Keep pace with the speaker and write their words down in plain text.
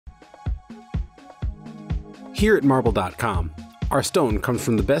Here at marble.com, our stone comes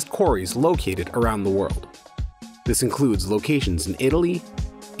from the best quarries located around the world. This includes locations in Italy,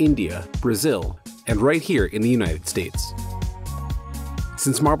 India, Brazil, and right here in the United States.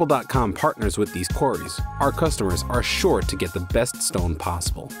 Since marble.com partners with these quarries, our customers are sure to get the best stone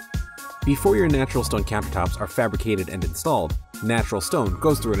possible. Before your natural stone countertops are fabricated and installed, natural stone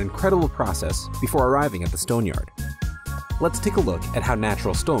goes through an incredible process before arriving at the stone yard. Let's take a look at how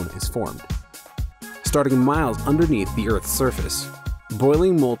natural stone is formed. Starting miles underneath the Earth's surface,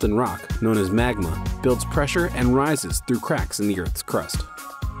 boiling molten rock, known as magma, builds pressure and rises through cracks in the Earth's crust.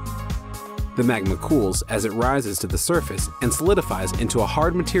 The magma cools as it rises to the surface and solidifies into a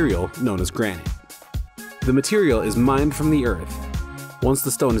hard material known as granite. The material is mined from the Earth. Once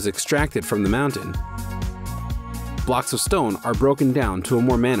the stone is extracted from the mountain, blocks of stone are broken down to a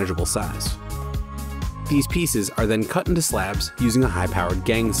more manageable size. These pieces are then cut into slabs using a high-powered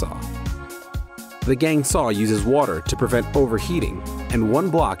gangsaw. The gangsaw uses water to prevent overheating, and one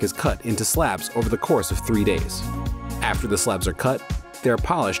block is cut into slabs over the course of 3 days. After the slabs are cut, they are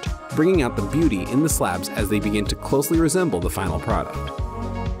polished, bringing out the beauty in the slabs as they begin to closely resemble the final product.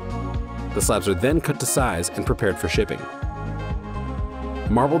 The slabs are then cut to size and prepared for shipping.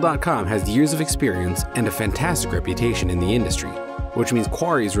 Marble.com has years of experience and a fantastic reputation in the industry, which means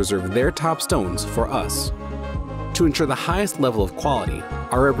quarries reserve their top stones for us. To ensure the highest level of quality,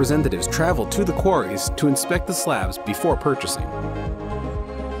 our representatives travel to the quarries to inspect the slabs before purchasing.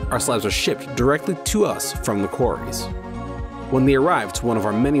 Our slabs are shipped directly to us from the quarries. When they arrive to one of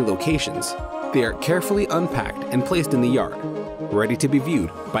our many locations, they are carefully unpacked and placed in the yard, ready to be viewed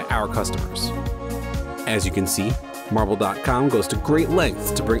by our customers. As you can see, marble.com goes to great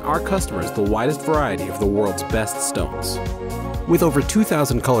lengths to bring our customers the widest variety of the world's best stones. With over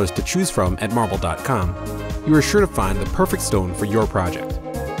 2,000 colors to choose from at marble.com, you are sure to find the perfect stone for your project.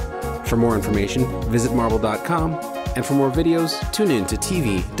 For more information, visit marble.com, and for more videos, tune in to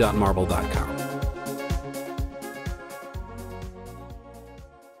tv.marble.com.